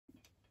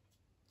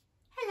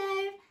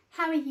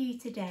how are you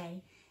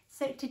today?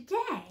 So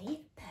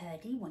today,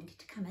 Purdy wanted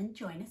to come and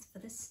join us for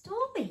the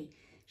story.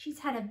 She's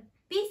had a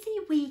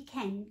busy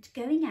weekend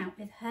going out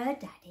with her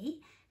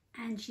daddy,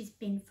 and she's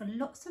been for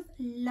lots of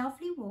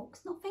lovely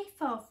walks, not very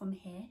far from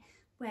here,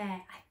 where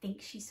I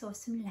think she saw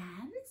some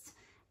lambs,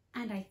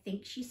 and I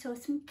think she saw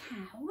some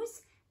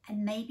cows,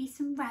 and maybe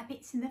some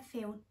rabbits in the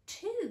field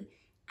too.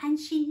 And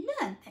she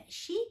learned that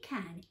she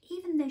can,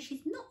 even though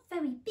she's not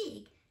very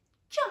big,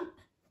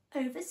 jump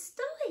over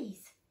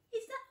stories.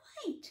 Is that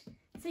right?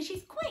 So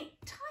she's quite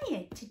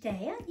tired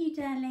today, aren't you,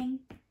 darling?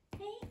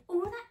 Hey,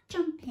 all that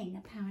jumping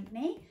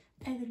apparently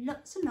over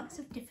lots and lots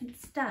of different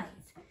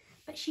styles.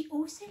 But she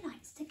also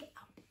likes to get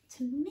up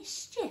to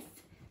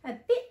mischief, a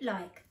bit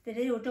like the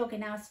little dog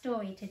in our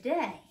story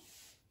today.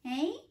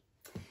 Hey?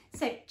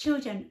 So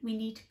children, we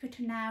need to put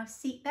on our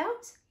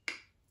seatbelt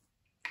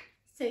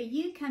so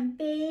you can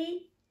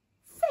be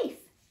safe.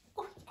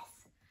 Oh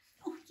yes,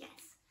 oh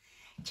yes.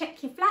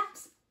 Check your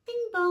flaps.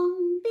 Bing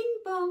bong,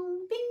 bing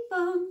bong, bing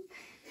bong.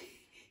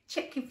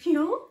 Check your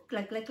fuel.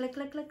 Glug, glug, glug,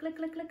 glug, glug, glug,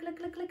 glug, glug, glug,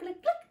 glug, glug, glug, glug.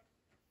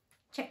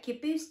 Check your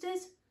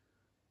boosters.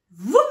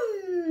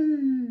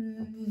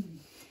 Vroom.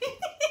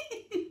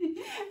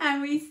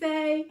 And we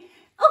say,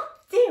 oh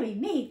dearie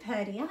me,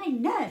 Purdy, I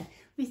know.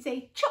 We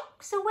say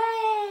chocks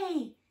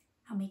away.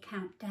 And we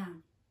count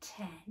down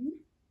 10,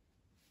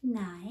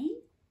 9,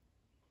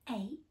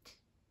 8,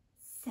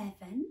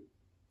 7,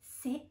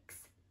 6,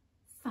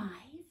 5,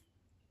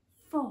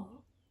 4,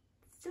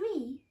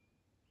 3,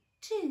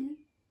 2,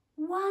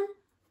 1.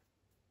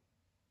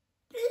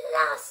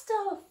 Blast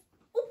off!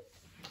 Oh.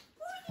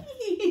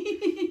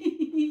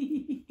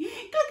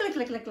 Glug, glug,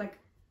 glug, glug, glug.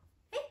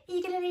 Hey, are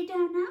you going to lay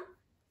down now?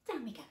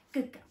 Down we go.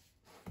 Good girl.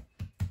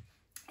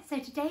 So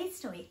today's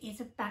story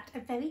is about a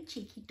very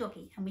cheeky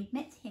doggy, and we've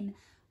met him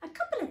a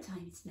couple of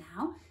times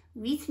now.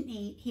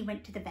 Recently he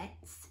went to the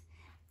vets,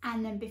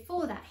 and then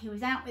before that he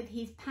was out with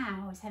his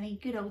pals having a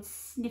good old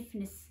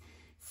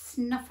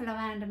snuffle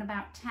around and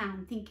about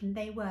town, thinking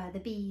they were the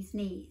bee's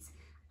knees.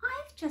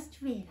 I've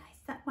just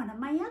realised that one of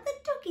my other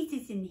doggies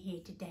is in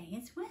here today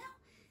as well,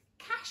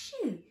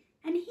 Cashew,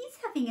 and he's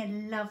having a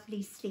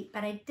lovely sleep,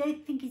 but I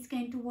don't think he's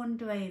going to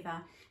wander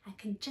over. I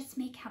can just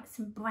make out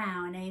some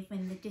brown over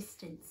in the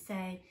distance, so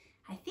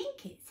I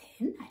think it's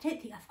him. I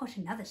don't think I've got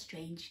another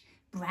strange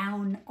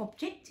brown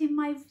object in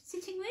my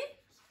sitting room.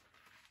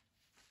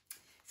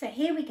 So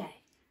here we go.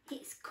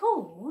 It's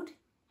called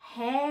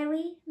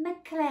Hairy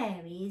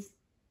Maclary's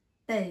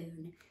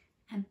bone,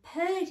 and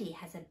Purdy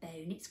has a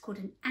bone. It's called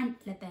an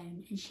antler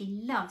bone, and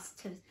she loves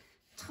to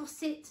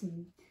toss it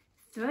and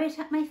throw it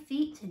at my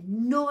feet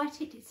and gnaw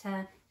at it. It's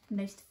her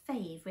most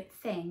favourite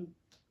thing.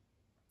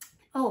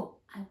 Oh,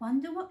 I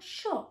wonder what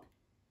shop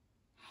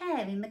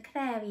Hairy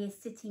Maclary is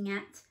sitting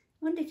at.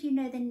 I wonder if you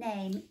know the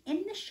name.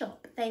 In the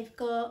shop they've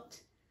got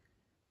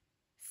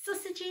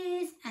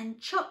sausages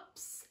and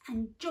chops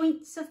and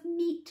joints of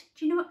meat.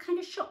 Do you know what kind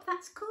of shop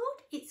that's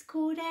called? It's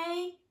called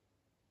a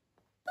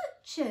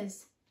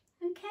butcher's.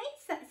 Okay,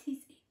 so that's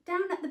he's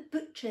down at the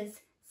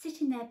butcher's,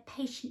 sitting there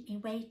patiently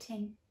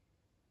waiting.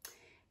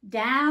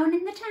 Down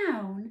in the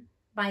town,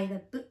 by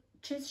the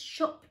butcher's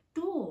shop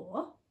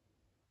door,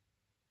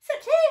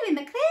 sat Hairy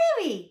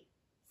Maclary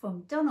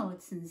from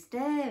Donaldson's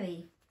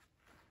Dairy.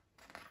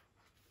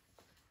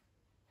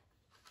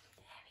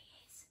 There he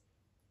is.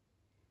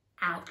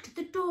 Out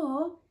the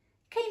door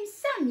came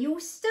Samuel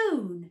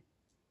Stone,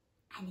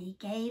 and he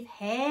gave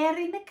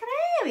Hairy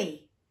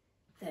Maclary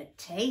the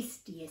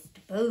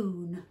tastiest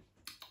bone.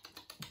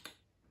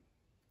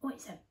 Oh,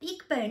 it's a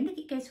big bone. Look,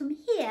 it goes from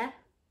here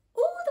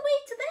all the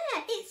way to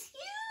there. It's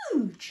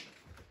huge.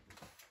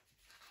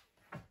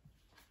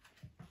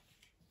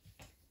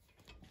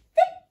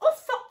 Then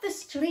off up the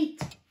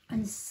street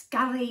on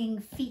scurrying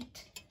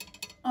feet,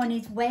 on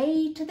his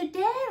way to the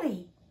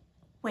dairy,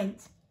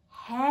 went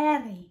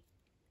Hairy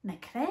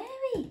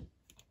Maclary.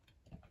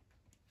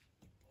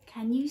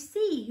 Can you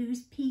see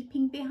who's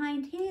peeping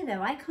behind here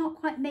though? I can't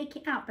quite make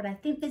it out, but I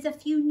think there's a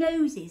few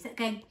noses that are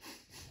going.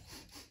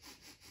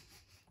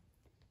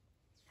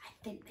 I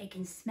think they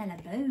can smell a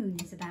bone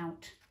is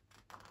about.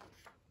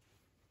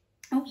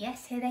 Oh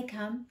yes, here they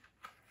come.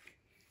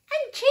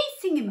 And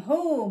chasing him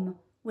home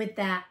with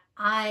their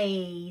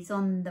eyes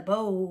on the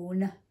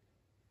bone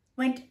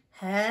went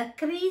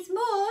Hercules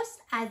Morse,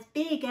 as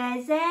big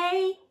as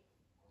a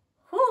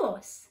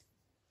horse.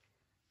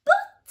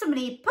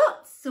 Bottomly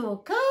pots all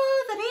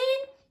covered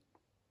in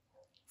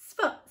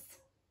spots.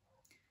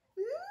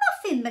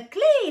 Muffin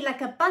Maclay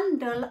like a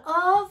bundle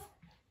of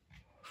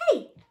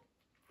hay.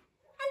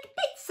 And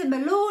bits of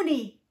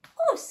Maloney,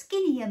 all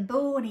skinny and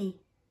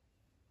bony.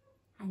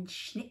 And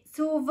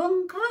Schnitzel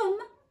von Krumm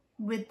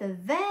with the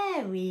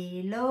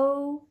very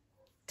low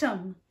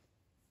tongue.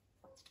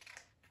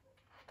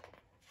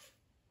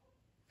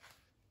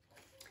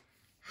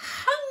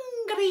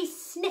 Hungry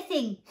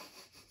sniffing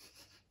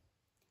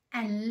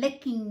and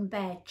licking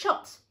their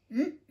chops,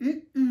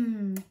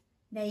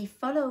 they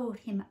followed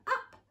him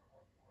up,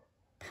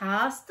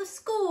 past the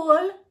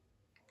school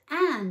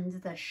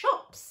and the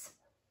shops.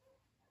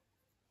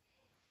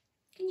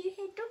 Can you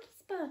hear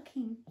doggies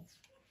barking?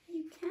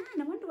 You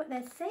can. I wonder what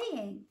they're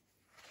saying.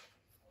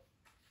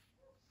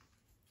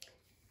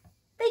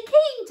 They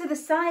came to the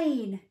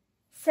sign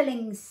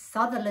selling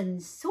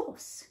Sutherland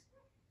sauce.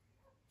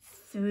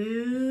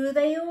 Through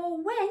they all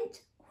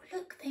went. Oh,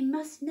 look, they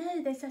must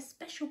know there's a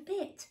special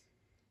bit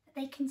that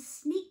they can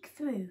sneak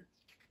through.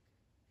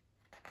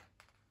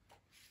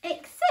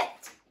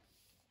 Except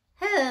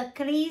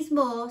Hercules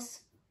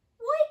Morse.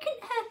 Why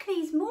couldn't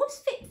Hercules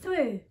Morse fit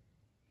through?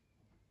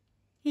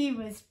 He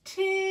was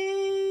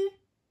too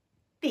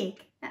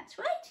big. That's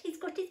right, he's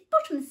got his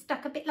bottom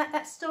stuck a bit like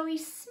that story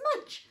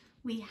Smudge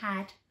we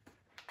had.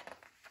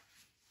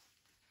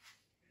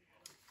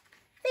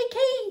 They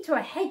came to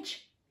a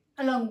hedge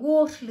along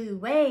Waterloo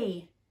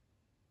Way.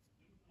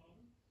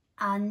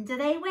 Under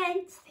they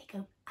went. They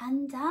go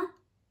under.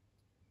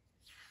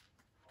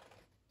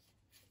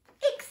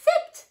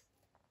 Except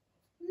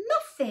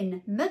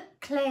Muffin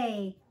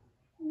Maclary.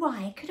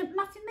 Why couldn't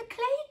Muffin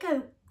Maclary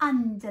go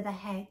under the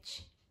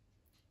hedge?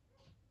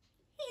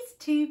 He's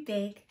too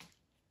big.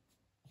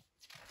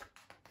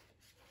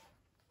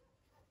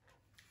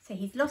 So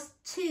he's lost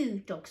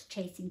 2 dogs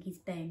chasing his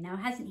bone now,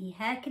 hasn't he?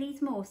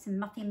 Hercules Morse and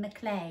Muffin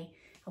Maclary.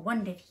 I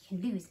wonder if he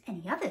can lose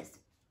any others.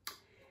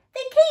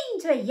 They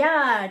came to a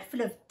yard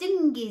full of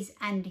dinghies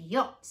and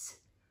yachts.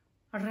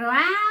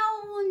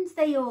 Round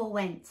they all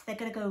went. They're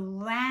going to go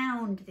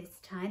round this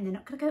time. They're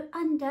not going to go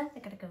under.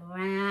 They're going to go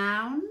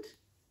round.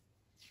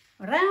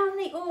 Round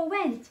they all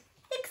went,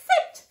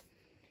 except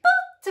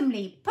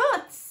Bottomley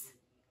Pots.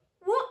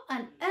 What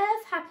on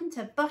earth happened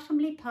to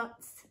Bottomley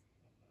Pots?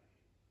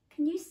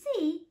 Can you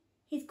see?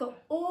 He's got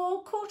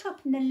all caught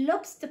up in the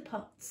lobster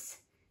pots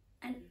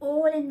and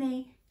all in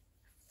the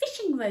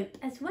fishing rope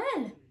as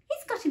well.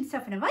 He's got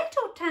himself in a right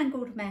old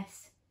tangled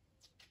mess.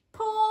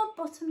 Poor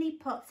Bottomley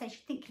Pots. I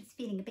should think he's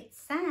feeling a bit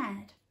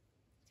sad.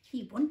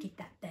 He wanted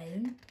that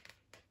bone.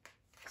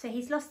 So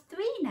he's lost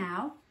 3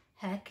 now.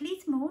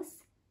 Hercules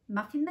Morse,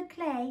 Muffin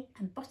Maclary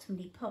and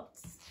Bottomley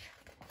Pots.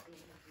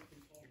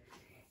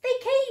 They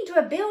came to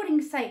a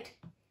building site,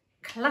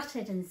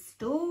 cluttered and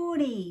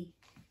stony.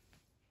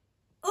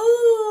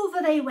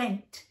 Over they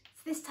went.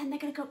 So this time they're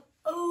going to go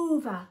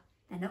over.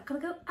 They're not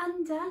going to go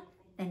under.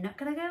 They're not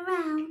going to go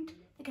round.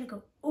 They're going to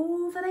go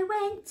over they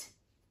went.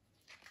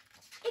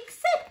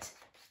 Except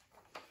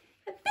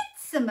a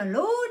Bits of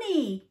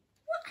Maloney.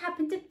 What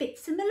happened to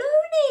Bits of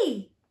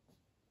Maloney?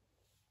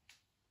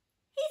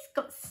 He's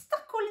got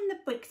stuck all in the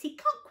bricks. He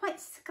can't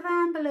quite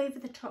scramble over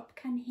the top,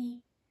 can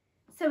he?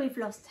 So we've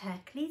lost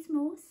Hercules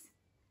Morse,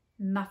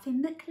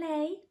 Muffin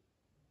Maclary,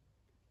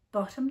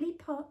 Bottomley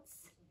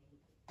Pots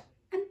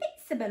and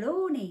Bits of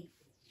Maloney.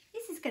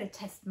 This is going to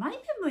test my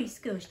memory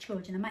skills,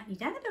 children. I might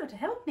need Annabelle to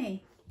help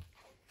me.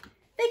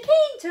 They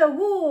came to a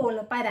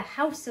wall by the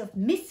house of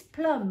Miss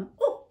Plum.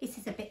 Oh, this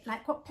is a bit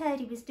like what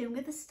Purdy was doing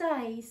with the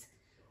styes.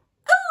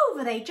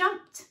 Over they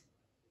jumped.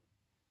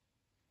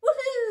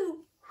 Woohoo!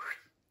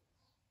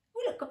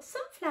 Oh, look, got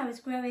sunflowers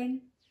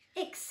growing.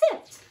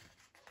 Except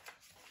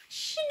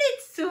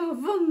Schnitzel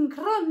von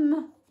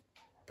Krumm.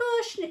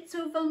 Poor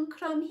Schnitzel von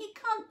Krumm. He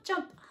can't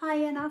jump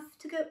high enough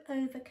to go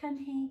over, can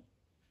he?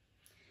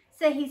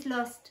 So he's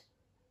lost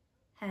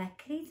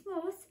Hercules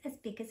Morse, as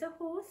big as a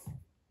horse,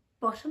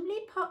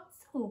 Bottomley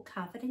Pots, all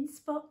covered in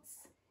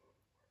spots,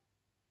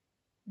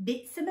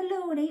 Bits of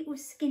Maloney, all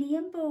skinny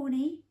and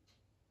bony,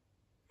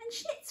 and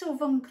Schnitzel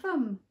von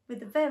Krumm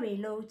with a very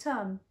low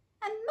tongue,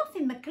 and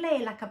Muffin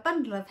Maclary like a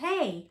bundle of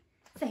hay.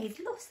 So he's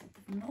lost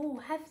them all,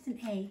 hasn't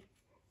he?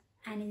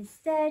 And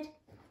instead,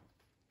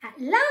 at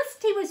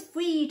last he was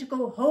free to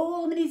go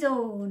home on his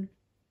own.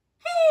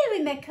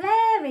 Harry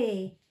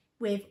Maclary,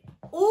 with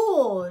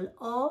all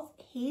of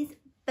his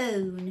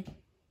bone.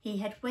 He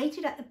had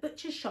waited at the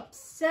butcher's shop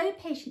so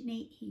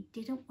patiently he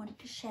didn't want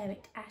to share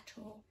it at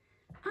all.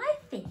 I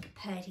think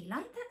Purdy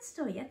liked that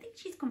story. I think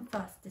she's gone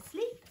fast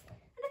asleep.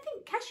 And I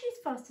think Cashew's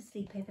fast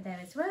asleep over there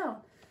as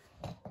well.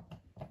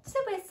 So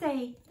we'll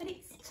say that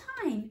it's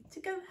time to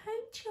go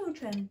home,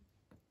 children.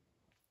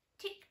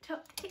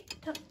 Tick-tock,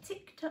 tick-tock,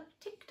 tick-tock,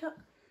 tick-tock.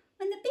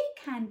 When the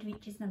big hand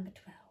reaches number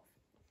 12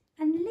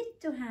 and the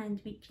little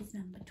hand reaches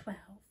number 12,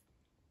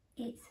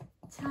 it's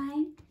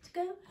time to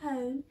go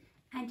home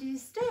and to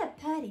disturb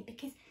Purdy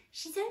because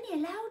she's only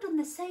allowed on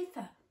the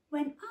sofa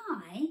when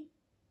I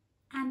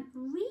am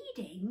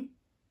reading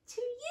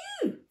to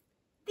you.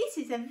 This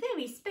is a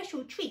very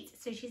special treat,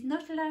 so she's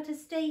not allowed to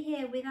stay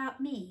here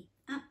without me.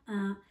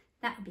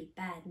 That would be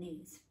bad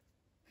news.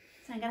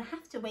 So I'm going to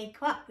have to wake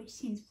her up, which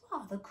seems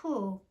rather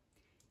cool.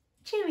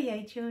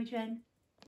 Cheerio, children.